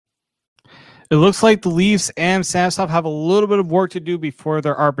It looks like the Leafs and Samsonov have a little bit of work to do before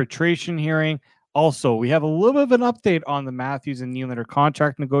their arbitration hearing. Also, we have a little bit of an update on the Matthews and Nylander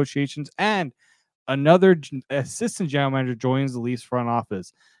contract negotiations, and another assistant general manager joins the Leafs front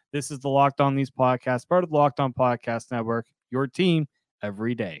office. This is the Locked On Leafs podcast, part of the Locked On Podcast Network, your team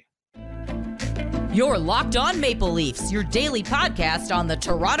every day. You're Locked On Maple Leafs, your daily podcast on the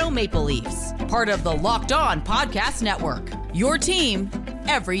Toronto Maple Leafs, part of the Locked On Podcast Network, your team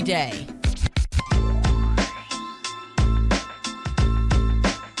every day.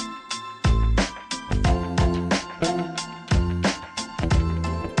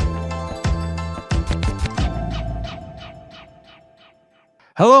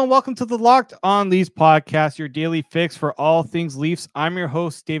 Hello and welcome to the Locked On Leafs podcast, your daily fix for all things Leafs. I'm your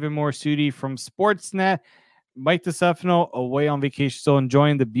host, David Morisuti from Sportsnet. Mike DiStefano away on vacation, still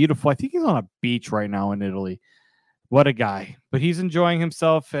enjoying the beautiful, I think he's on a beach right now in Italy. What a guy. But he's enjoying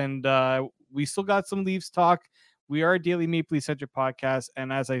himself, and we still got some Leafs talk. We are a daily Maple Leaf centric podcast,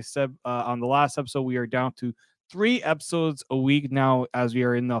 and as I said on the last episode, we are down to 3 episodes a week now as we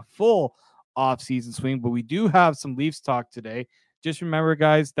are in the full off-season swing, but we do have some Leafs talk today. Just remember,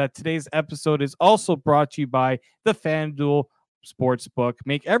 guys, that today's episode is also brought to you by the FanDuel Sportsbook.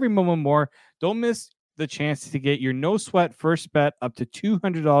 Make every moment more. Don't miss the chance to get your no-sweat first bet up to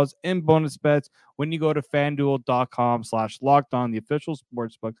 $200 in bonus bets when you go to FanDuel.com/LockedOn, the official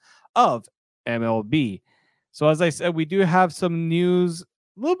sportsbook of MLB. So as I said, we do have some news, a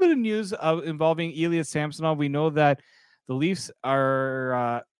little bit of news involving Ilya Samsonov. We know that the Leafs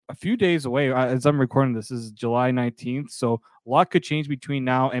are a few days away. As I'm recording this is July 19th, so a lot could change between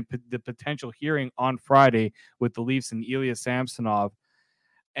now and the potential hearing on Friday with the Leafs and Ilya Samsonov.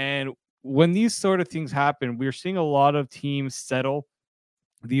 And when these sort of things happen, we're seeing a lot of teams settle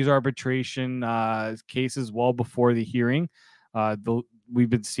these arbitration cases well before the hearing. We've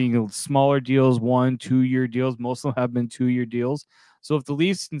been seeing smaller deals, 1-2 year deals. Most of them have been 2-year deals. So if the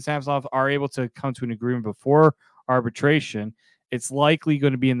Leafs and Samsonov are able to come to an agreement before arbitration, it's likely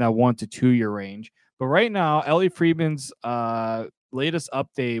going to be in that 1 to 2 year range. But right now, Elliot Friedman's latest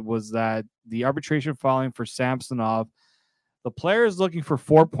update was that the arbitration filing for Samsonov, the player is looking for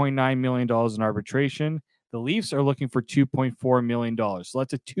 $4.9 million in arbitration. The Leafs are looking for $2.4 million. So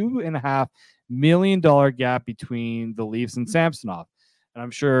that's a $2.5 million gap between the Leafs and Samsonov. And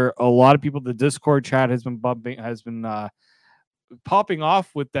I'm sure a lot of people, the Discord chat has been popping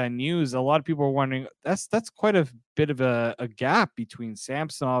off with that news. A lot of people are wondering, that's quite a bit of a gap between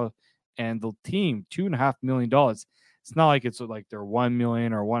Samsonov and the team. $2.5 million. It's not like it's like they're 1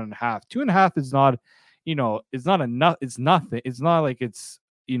 million or 1.5. 2.5 is not, it's not enough. It's nothing. It's not like it's,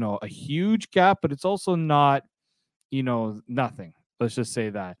 a huge gap, but it's also not, nothing. Let's just say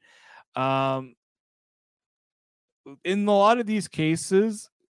that. In a lot of these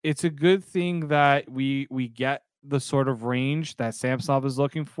cases, it's a good thing that we get the sort of range that Samsonov is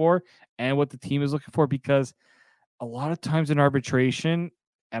looking for and what the team is looking for, because a lot of times in arbitration,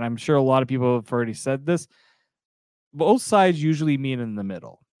 and I'm sure a lot of people have already said this, both sides usually meet in the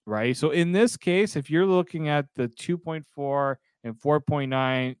middle, right? So in this case, if you're looking at the 2.4 and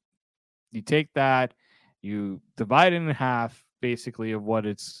 4.9, you take that, you divide it in half, basically, of what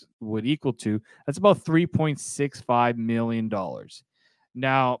it's would equal to. That's about $3.65 million.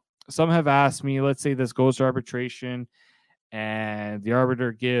 Now, some have asked me, let's say this goes to arbitration and the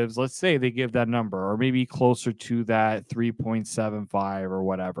arbiter gives, let's say they give that number, or maybe closer to that 3.75 or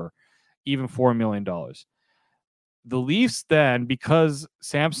whatever, even $4 million. The Leafs then, because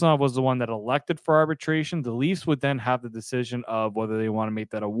Samsonov was the one that elected for arbitration, the Leafs would then have the decision of whether they want to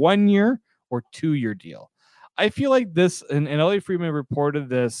make that a 1-year or 2-year deal. I feel like this, and Elliot Friedman reported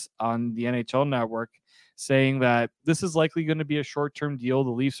this on the NHL Network, saying that this is likely going to be a short-term deal.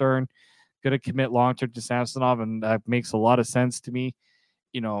 The Leafs aren't going to commit long-term to Samsonov, and that makes a lot of sense to me.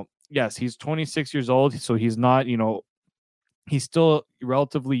 Yes, he's 26 years old, so he's not, he's still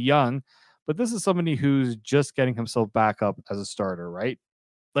relatively young, but this is somebody who's just getting himself back up as a starter, right?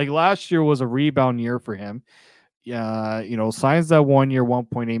 Like last year was a rebound year for him. Signs that 1-year,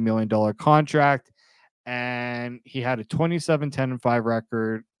 $1.8 million contract, and he had a 27-10-5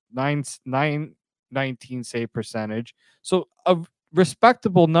 record, 919 save percentage. So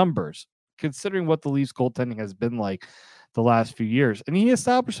respectable numbers considering what the Leafs goaltending has been like the last few years. And he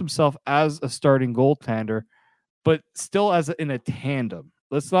established himself as a starting goaltender, but still in a tandem.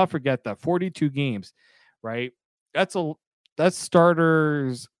 Let's not forget that 42 games, right? That's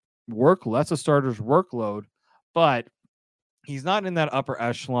starters work. That's a starter's workload, but he's not in that upper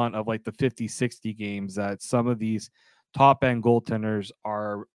echelon of like the 50, 60 games that some of these top end goaltenders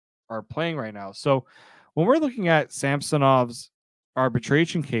are playing right now. So when we're looking at Samsonov's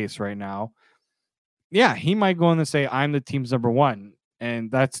arbitration case right now, yeah, he might go in and say, I'm the team's number one.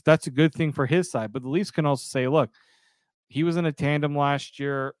 And that's a good thing for his side. But the Leafs can also say, look, he was in a tandem last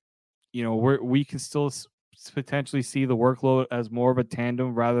year. We can still potentially see the workload as more of a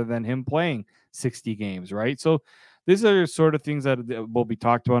tandem rather than him playing 60 games, right? So these are sort of things that will be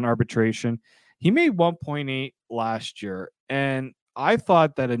talked about in arbitration. He made 1.8 last year, and I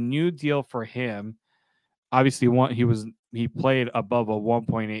thought that a new deal for him, obviously he played above a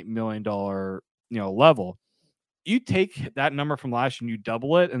 $1.8 million level. You take that number from last year and you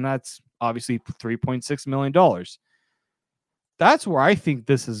double it, and that's obviously $3.6 million. That's where I think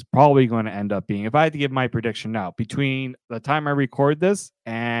this is probably going to end up being. If I had to give my prediction now, between the time I record this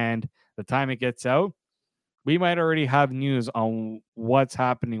and the time it gets out, we might already have news on what's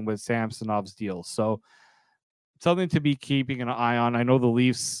happening with Samsonov's deal. So something to be keeping an eye on. I know the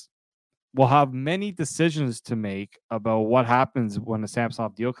Leafs will have many decisions to make about what happens when the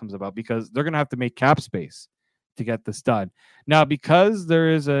Samsonov deal comes about, because they're going to have to make cap space to get this done. Now, because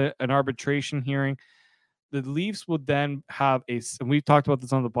there is an arbitration hearing, the Leafs would then have and we've talked about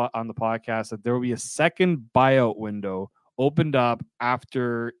this on the podcast, that there will be a second buyout window opened up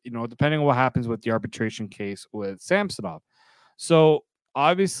after, depending on what happens with the arbitration case with Samsonov. So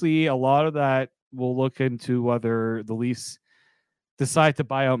obviously a lot of that will look into whether the Leafs decide to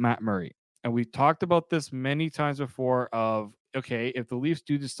buy out Matt Murray. And we've talked about this many times before of, okay, if the Leafs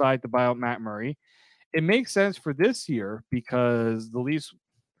do decide to buy out Matt Murray, it makes sense for this year because the Leafs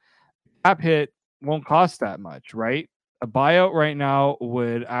cap hit won't cost that much, right? A buyout right now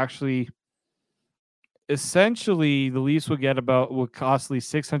would actually essentially the Leafs would costly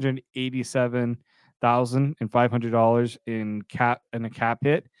 $687,500 in a cap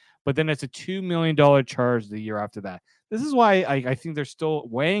hit, but then it's a $2 million charge the year after that. This is why I think they're still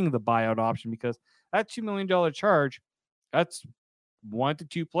weighing the buyout option, because that $2 million charge, that's 1 to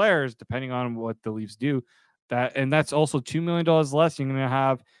 2 players, depending on what the Leafs do. And that's also $2 million less you're going to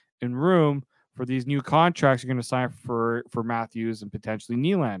have in room for these new contracts you're going to sign for Matthews and potentially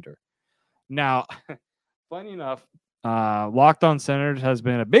Nylander. Now, funny enough, Locked On Senators has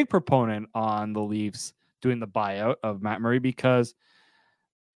been a big proponent on the Leafs doing the buyout of Matt Murray, because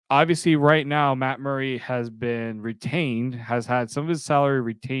obviously right now Matt Murray has had some of his salary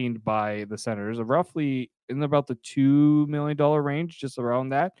retained by the Senators, of roughly in about the $2 million range, just around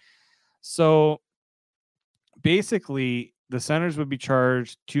that. So basically the Senators would be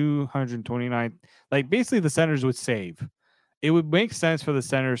charged $229. Like, basically the Senators would save. It would make sense for the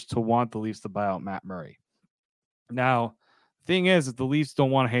Senators to want the Leafs to buy out Matt Murray. Now, the thing is, if the Leafs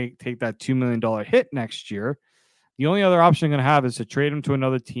don't want to take that $2 million hit next year, the only other option they're going to have is to trade him to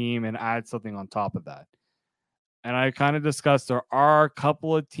another team and add something on top of that. And I kind of discussed there are a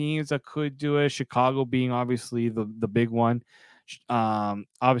couple of teams that could do it, Chicago being obviously the big one.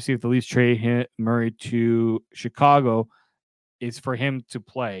 Obviously, if the Leafs trade Murray to Chicago, it's for him to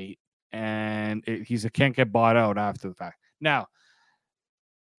play, and he can't get bought out after the fact. Now,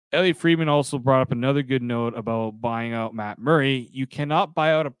 Elliot Friedman also brought up another good note about buying out Matt Murray. You cannot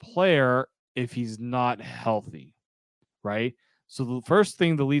buy out a player if he's not healthy, right? So the first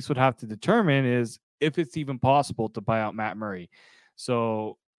thing the Leafs would have to determine is if it's even possible to buy out Matt Murray.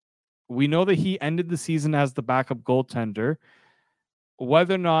 So we know that he ended the season as the backup goaltender.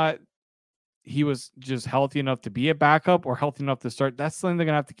 Whether or not he was just healthy enough to be a backup or healthy enough to start, that's something they're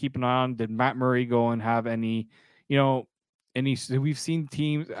going to have to keep an eye on. Did Matt Murray go and have any, we've seen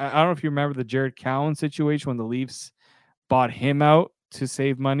teams, I don't know if you remember the Jared Cowan situation when the Leafs bought him out to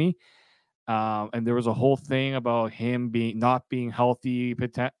save money. And there was a whole thing about him not being healthy,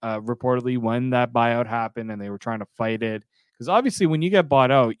 reportedly, when that buyout happened, and they were trying to fight it. Because obviously when you get bought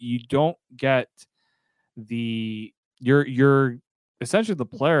out, you don't get you're essentially, the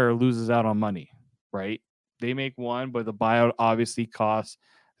player loses out on money, right? They make one, but the buyout obviously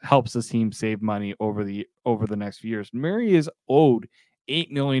helps the team save money over the next few years. Murray is owed $8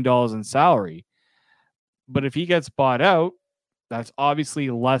 million in salary, but if he gets bought out, that's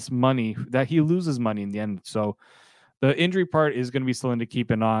obviously less money that he loses money in the end. So the injury part is going to be something to keep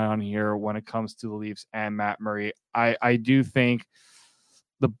an eye on here when it comes to the Leafs and Matt Murray. I do think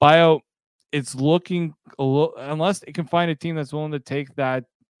the buyout, it's looking a little, unless it can find a team that's willing to take that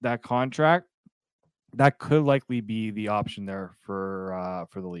contract, that could likely be the option there for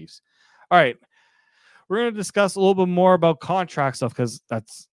the Leafs. All right, we're going to discuss a little bit more about contract stuff, because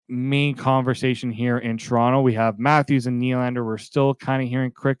that's main conversation here in Toronto. We have Matthews and Nylander. We're still kind of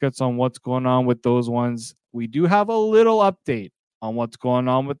hearing crickets on what's going on with those ones. We do have a little update on what's going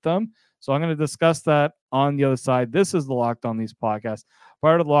on with them, so I'm going to discuss that on the other side. This is the Locked On Leafs podcast,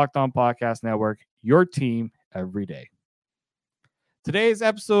 part of the Locked On Podcast Network, your team every day. Today's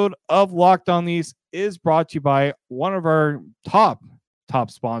episode of Locked On Leafs is brought to you by one of our top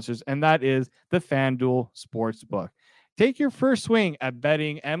sponsors, and that is the FanDuel Sportsbook. Take your first swing at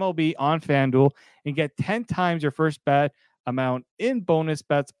betting MLB on FanDuel and get 10 times your first bet amount in bonus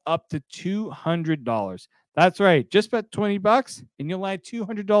bets up to $200. That's right. Just bet $20 and you'll land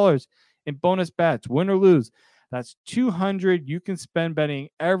 $200 in bonus bets, win or lose. That's $200 you can spend betting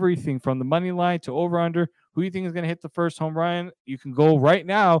everything from the money line to over under. Who you think is going to hit the first home run? You can go right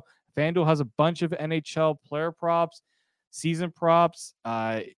now. FanDuel has a bunch of NHL player props, season props,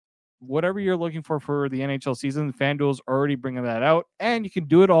 whatever you're looking for the NHL season. FanDuel's already bringing that out, and you can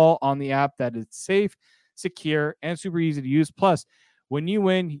do it all on the app that is safe, secure, and super easy to use. Plus, when you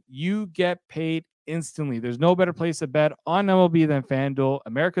win, you get paid instantly. There's no better place to bet on MLB than FanDuel,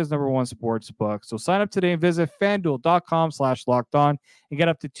 America's #1 sports book. So sign up today and visit FanDuel.com/lockedon and get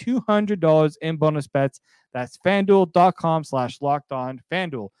up to $200 in bonus bets. That's FanDuel.com/lockedon.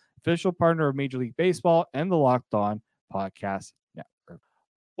 FanDuel, official partner of Major League Baseball and the Locked On Podcast Network.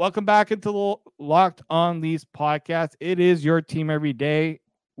 Welcome back into the Locked On Leafs podcast. It is your team every day.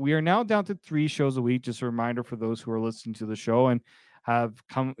 We are now down to 3 shows a week. Just a reminder for those who are listening to the show and have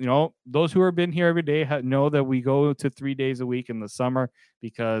come, those who have been here every day know that we go to 3 days a week in the summer,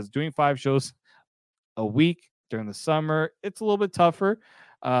 because doing 5 shows a week during the summer, it's a little bit tougher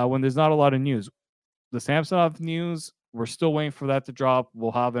when there's not a lot of news. The Samsonov news, we're still waiting for that to drop.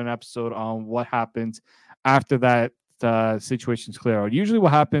 We'll have an episode on what happens after that situation's clear out. Usually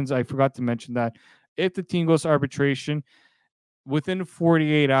what happens, I forgot to mention that if the team goes to arbitration, within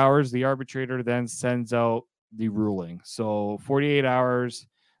 48 hours, the arbitrator then sends out the ruling. So 48 hours,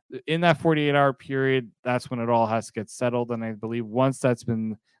 in that 48-hour period, that's when it all has to get settled. And I believe once that's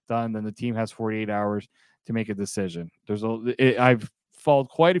been done, then the team has 48 hours to make a decision. I've followed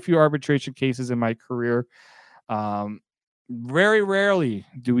quite a few arbitration cases in my career. Very rarely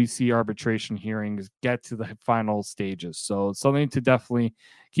do we see arbitration hearings get to the final stages. So it's something to definitely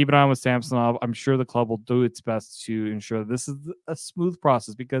keep an eye on with Samsonov. I'm sure the club will do its best to ensure this is a smooth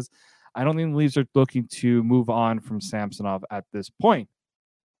process, because I don't think the Leafs are looking to move on from Samsonov at this point.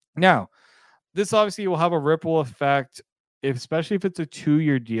 Now, this obviously will have a ripple effect, especially if it's a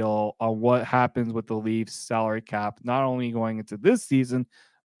 2-year deal, on what happens with the Leafs salary cap, not only going into this season,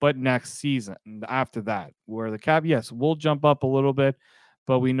 but next season and after that, where the cap, yes, will jump up a little bit,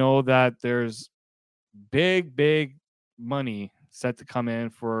 but we know that there's big money set to come in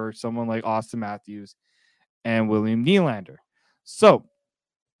for someone like Austin Matthews and William Nylander. So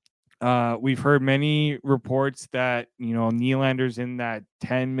we've heard many reports that, Nylander's in that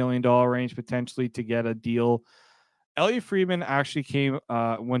 $10 million range potentially to get a deal. Elliot Friedman actually came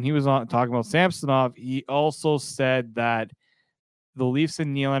when he was on talking about Samsonov. He also said that the Leafs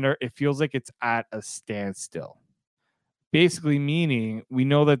and Nylander, it feels like it's at a standstill. Basically meaning we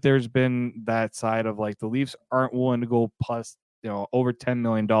know that there's been that side of like the Leafs aren't willing to go plus, over $10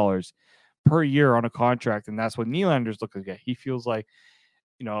 million per year on a contract. And that's what Nylander's looking at. He feels like,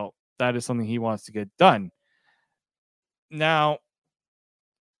 that is something he wants to get done. Now,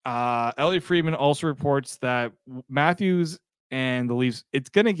 Elliot Friedman also reports that Matthews and the Leafs, it's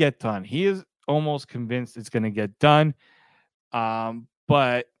going to get done. He is almost convinced it's going to get done.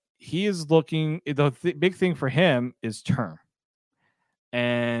 But he is looking, big thing for him is term.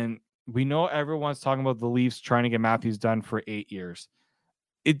 And we know everyone's talking about the Leafs trying to get Matthews done for 8 years.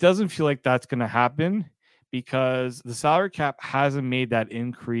 It doesn't feel like that's going to happen, because the salary cap hasn't made that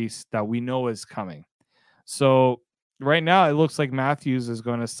increase that we know is coming. So right now it looks like Matthews is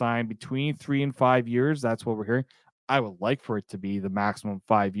going to sign between 3 and 5 years. That's what we're hearing. I would like for it to be the maximum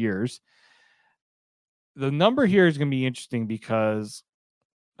 5 years. The number here is going to be interesting because,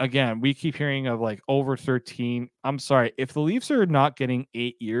 again, we keep hearing of like over 13. I'm sorry. If the Leafs are not getting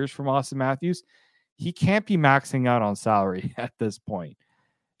 8 years from Austin Matthews, he can't be maxing out on salary at this point.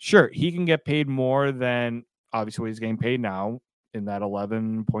 Sure, he can get paid more than obviously what he's getting paid now in that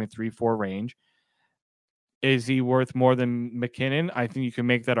 11.34 range. Is he worth more than McKinnon? I think you can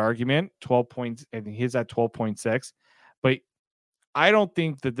make that argument. 12 points. I think he's at 12.6. But I don't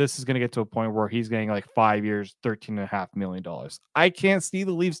think that this is going to get to a point where he's getting like 5 years, $13.5 million. I can't see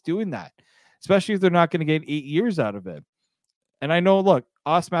the Leafs doing that, especially if they're not going to get 8 years out of it. And I know, look,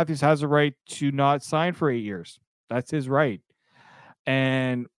 Austin Matthews has a right to not sign for 8 years. That's his right.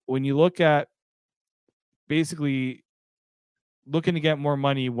 And when you look at basically looking to get more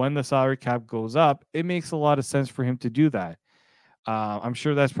money when the salary cap goes up, it makes a lot of sense for him to do that. I'm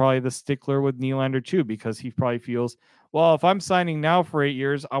sure that's probably the stickler with Nylander too, because he probably feels, well, if I'm signing now for 8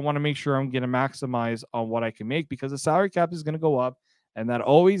 years, I want to make sure I'm going to maximize on what I can make, because the salary cap is going to go up. And that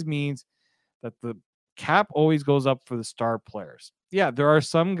always means that the cap always goes up for the star players. Yeah, there are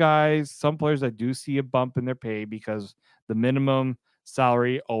some players that do see a bump in their pay because the minimum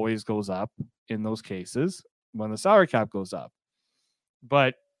salary always goes up in those cases when the salary cap goes up.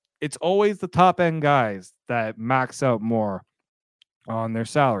 But it's always the top end guys that max out more on their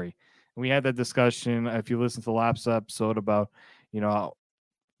salary. And we had that discussion if you listen to the last episode about,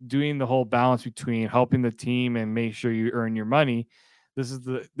 doing the whole balance between helping the team and make sure you earn your money. This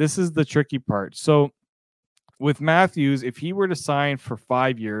is the tricky part. So with Matthews, if he were to sign for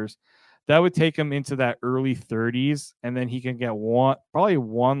 5 years, that would take him into that early 30s, and then he can get probably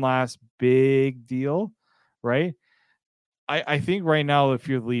one last big deal, right? I think right now, if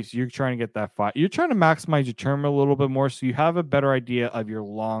you're the Leafs, you're trying to get that 5. You're trying to maximize your term a little bit more, so you have a better idea of your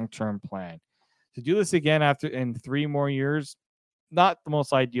long-term plan. To do this again in 3 more years, not the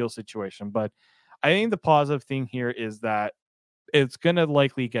most ideal situation, but I think the positive thing here is that it's going to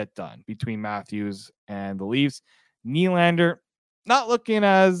likely get done between Matthews and the Leafs. Nylander not looking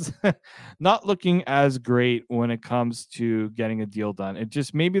as not looking as great when it comes to getting a deal done. It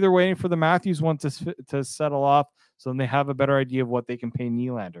just maybe they're waiting for the Matthews one to settle off, so then they have a better idea of what they can pay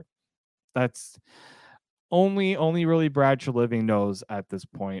Nylander. That's only really Brad Treliving knows at this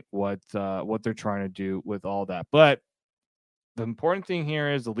point what they're trying to do with all that. But the important thing here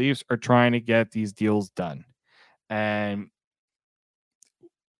is the Leafs are trying to get these deals done, and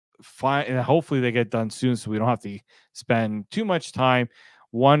hopefully they get done soon, so we don't have to spend too much time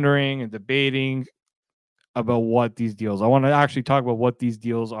wondering and debating about what these deals. I want to actually talk about what these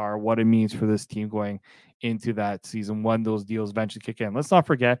deals are, what it means for this team going into that season when those deals eventually kick in. Let's not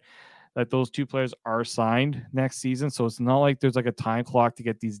forget that those 2 players are signed next season, so it's not like there's like a time clock to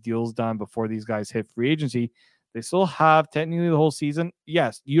get these deals done before these guys hit free agency. They still have technically the whole season.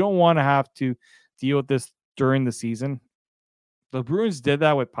 Yes, you don't want to have to deal with this during the season. The Bruins did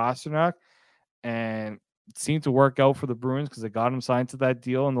that with Pastrnak, and it seemed to work out for the Bruins because they got him signed to that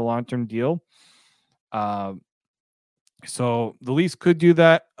deal and the long-term deal. So the Leafs could do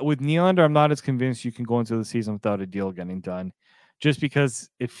that. With Nylander, I'm not as convinced you can go into the season without a deal getting done, just because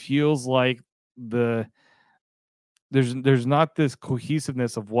it feels like there's not this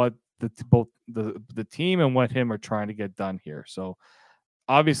cohesiveness of what both the team and what him are trying to get done here. So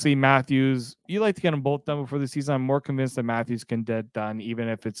obviously, Matthews, you like to get them both done before the season. I'm more convinced that Matthews can get done, even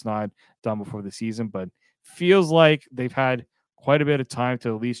if it's not done before the season. But feels like they've had quite a bit of time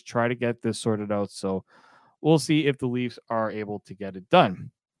to at least try to get this sorted out. So we'll see if the Leafs are able to get it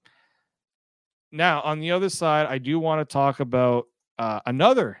done. Now, on the other side, I do want to talk about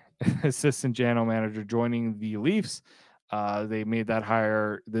another assistant general manager joining the Leafs. They made that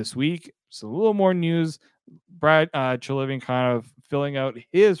hire this week. So a little more news. Brad Treliving kind of filling out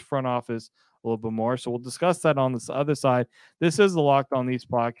his front office a little bit more. So we'll discuss that on this other side. This is the Locked On Leafs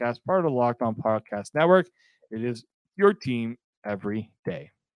podcast, part of the Locked On Podcast Network. It is your team every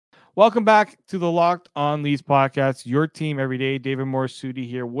day. Welcome back to the Locked On Leafs podcast, your team every day. David Morsuti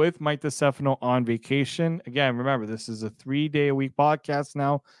here with Mike DeStefano on vacation. Again, remember, this is a 3-day-a-week podcast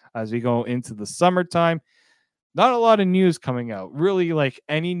now as we go into the summertime. Not a lot of news coming out. Really, like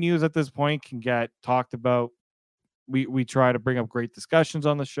any news at this point can get talked about. We try to bring up great discussions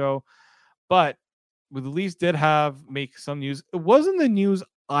on the show, but the Leafs did make some news. It wasn't the news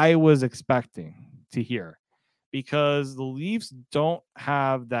I was expecting to hear, because the Leafs don't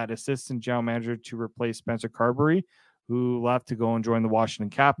have that assistant general manager to replace Spencer Carberry, who left to go and join the Washington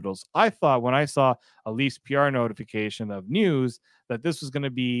Capitals. I thought when I saw a Leafs PR notification of news that this was going to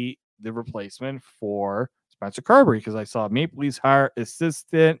be the replacement for Spencer Carberry, because I saw Maple Leafs hire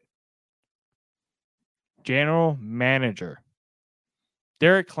assistant general manager.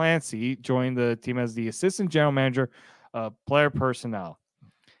 Derek Clancy joined the team as the assistant general manager of player personnel.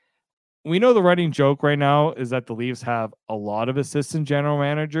 We know the running joke right now is that the Leafs have a lot of assistant general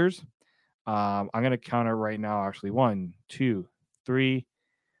managers. I'm going to count it right now, actually. 1, 2, 3,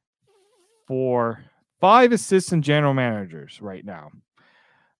 4, 5 assistant general managers right now.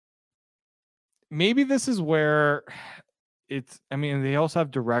 Maybe this is where they also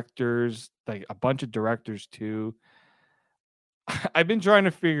have directors, like a bunch of directors too. I've been trying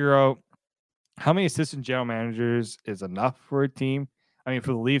to figure out how many assistant general managers is enough for a team. I mean,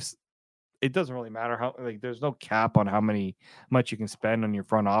 for the Leafs, it doesn't really matter how, there's no cap on how much you can spend on your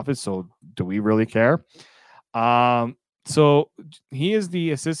front office. So do we really care? So he is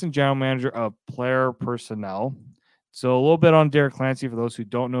the assistant general manager of player personnel. So a little bit on Derek Clancy, for those who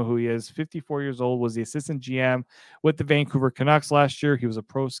don't know who he is. 54 years old, was the assistant GM with the Vancouver Canucks last year. He was a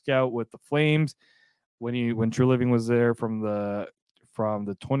pro scout with the Flames when Treliving was there from the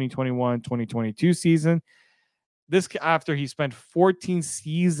 2021-2022 season. this after he spent 14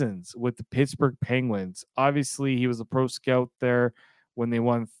 seasons with the Pittsburgh Penguins. Obviously, he was a pro scout there when they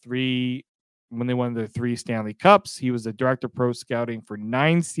won their 3 Stanley Cups. He was the director of pro scouting for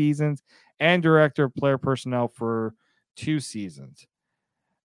 9 seasons and director of player personnel for 2 seasons.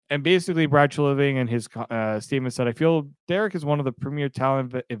 And basically, Brad Treliving in his statement said, I feel Derek is one of the premier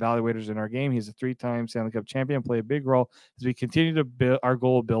talent evaluators in our game. He's a 3-time Stanley Cup champion, play a big role as we continue to build our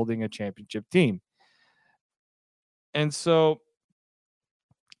goal of building a championship team. And so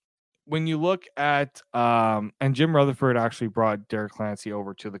when you look at, and Jim Rutherford actually brought Derek Clancy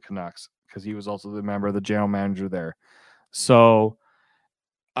over to the Canucks because he was also the member of the general manager there. So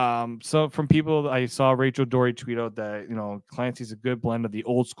from people I saw Rachel Dory tweet out that, Clancy's a good blend of the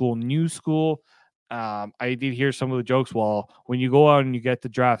old school, new school. I did hear some of the jokes. Well, when you go out and you get to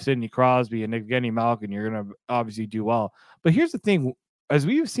draft Sidney Crosby and Evgeny Malkin, you're going to obviously do well. But here's the thing, as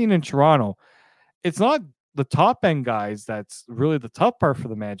we've seen in Toronto, it's not the top end guys that's really the tough part for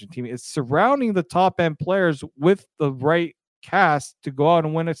the management team. It's surrounding the top end players with the right cast to go out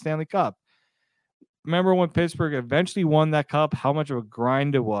and win a Stanley Cup. Remember when Pittsburgh eventually won that cup, how much of a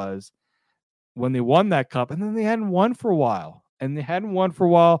grind it was when they won that cup, and then they hadn't won for a while.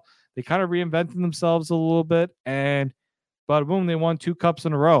 They kind of reinvented themselves a little bit, and bada boom, they won 2 cups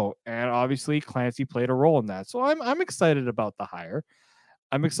in a row. And obviously Clancy played a role in that. So I'm excited about the hire.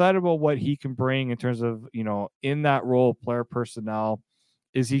 I'm excited about what he can bring in terms of, in that role, player personnel.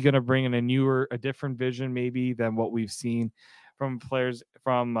 Is he going to bring in a different vision maybe than what we've seen from players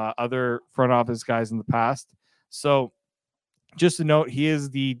from other front office guys in the past? So just to note, he is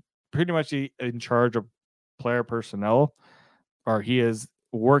pretty much in charge of player personnel, or he is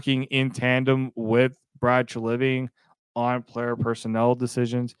working in tandem with Brad Treliving on player personnel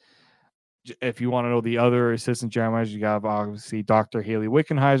decisions. If you want to know the other assistant general manager, you have obviously Dr. Haley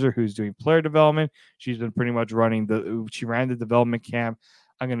Wickenheiser, who's doing player development. She's been pretty much she ran the development camp.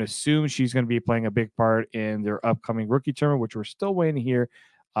 I'm going to assume she's going to be playing a big part in their upcoming rookie tournament, which we're still waiting to hear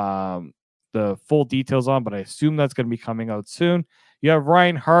the full details on, but I assume that's going to be coming out soon. You have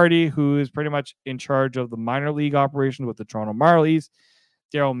Ryan Hardy, who is pretty much in charge of the minor league operation with the Toronto Marlies.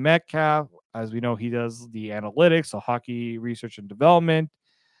 Daryl Metcalf, as we know, he does the analytics, so hockey research and development.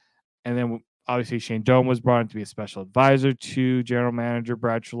 And then obviously Shane Doan was brought in to be a special advisor to general manager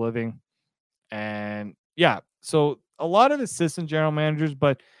Brad Treliving. And yeah, so a lot of assistant general managers,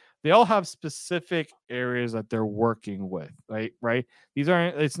 but they all have specific areas that they're working with, right?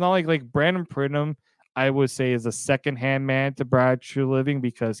 It's not like Brandon Pridham, I would say, is a second-hand man to Brad Treliving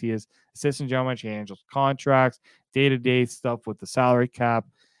because he is assistant general manager. He handles contracts, day-to-day stuff with the salary cap.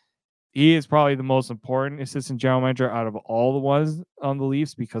 He is probably the most important assistant general manager out of all the ones on the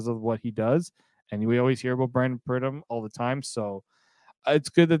Leafs because of what he does. And we always hear about Brandon Pridham all the time. So it's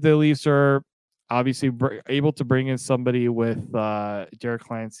good that the Leafs are obviously able to bring in somebody with Derek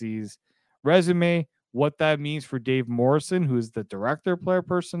Clancy's resume. What that means for Dave Morrison, who is the director of player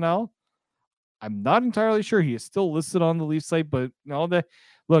personnel, I'm not entirely sure. He is still listed on the Leafs site, but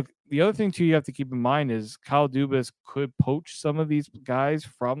look, the other thing too you have to keep in mind is Kyle Dubas could poach some of these guys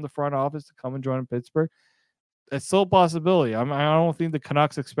from the front office to come and join in Pittsburgh. It's still a possibility. I don't think the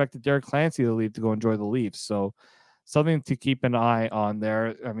Canucks expected Derek Clancy to leave to go enjoy the Leafs. So something to keep an eye on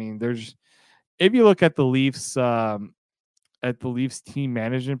there. I mean, if you look at the Leafs team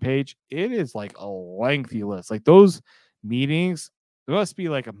management page, it is like a lengthy list. Like those meetings, there must be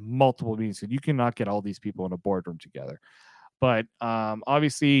like a multiple meetings. You cannot get all these people in a boardroom together. But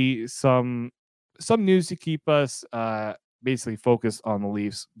obviously some news to keep us basically focused on the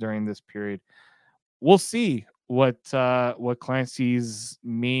Leafs during this period. We'll see what Clancy's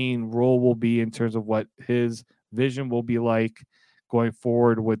main role will be in terms of what his vision will be like going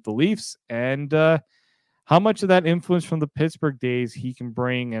forward with the Leafs, and how much of that influence from the Pittsburgh days he can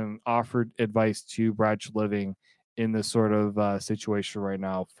bring and offer advice to Brad Treliving in this sort of situation right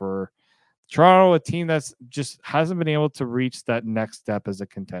now for Toronto, a team that's just hasn't been able to reach that next step as a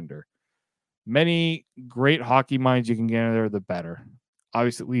contender. Many great hockey minds you can get in there, the better.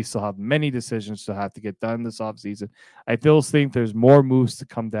 Obviously, we still have many decisions to have to get done this offseason. I still think there's more moves to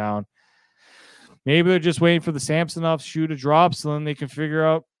come down. Maybe they're just waiting for the Samsonov shoe to drop so then they can figure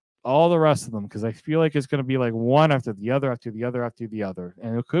out all the rest of them, because I feel like it's going to be like one after the other, after the other, after the other.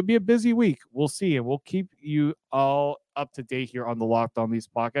 And it could be a busy week. We'll see. And we'll keep you all up to date here on the Locked On Leafs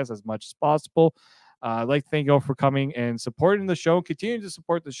podcast as much as possible. I'd like to thank you all for coming and supporting the show. Continue to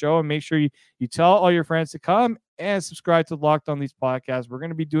support the show and make sure you tell all your friends to come and subscribe to the Locked On Leafs podcast. We're going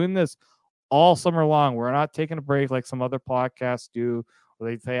to be doing this all summer long. We're not taking a break like some other podcasts do, where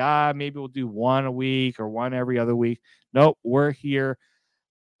they say, maybe we'll do one a week or one every other week. Nope, we're here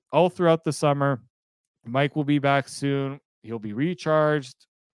all throughout the summer. Mike will be back soon. He'll be recharged,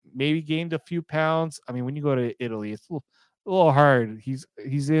 maybe gained a few pounds. I mean, when you go to Italy, it's a little hard.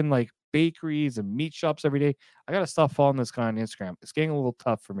 He's in like bakeries and meat shops every day. I gotta stop following this guy on Instagram. It's getting a little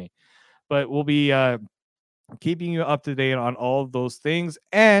tough for me. But we'll be keeping you up to date on all of those things.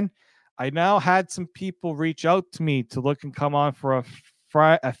 And I now had some people reach out to me to look and come on for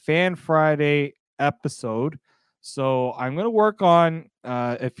a Fan Friday episode. So I'm going to work on,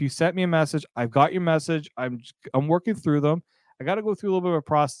 if you sent me a message, I've got your message. I'm working through them. I got to go through a little bit of a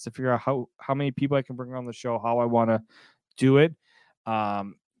process to figure out how many people I can bring on the show, how I want to do it.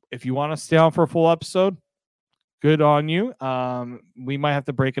 If you want to stay on for a full episode, good on you. We might have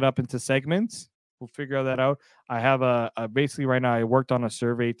to break it up into segments. We'll figure that out. I have basically right now, I worked on a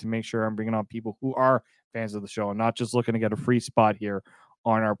survey to make sure I'm bringing on people who are fans of the show and not just looking to get a free spot here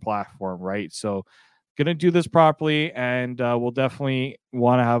on our platform, right? So going to do this properly, and we'll definitely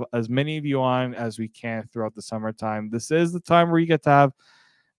want to have as many of you on as we can throughout the summertime. This is the time where you get to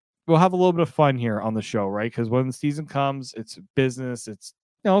we'll have a little bit of fun here on the show, right? Because when the season comes, it's business, it's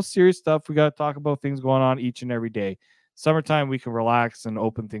serious stuff. We got to talk about things going on each and every day. Summertime, we can relax and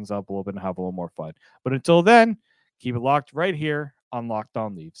open things up a little bit and have a little more fun. But until then, keep it locked right here on Locked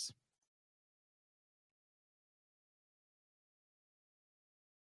On Leafs.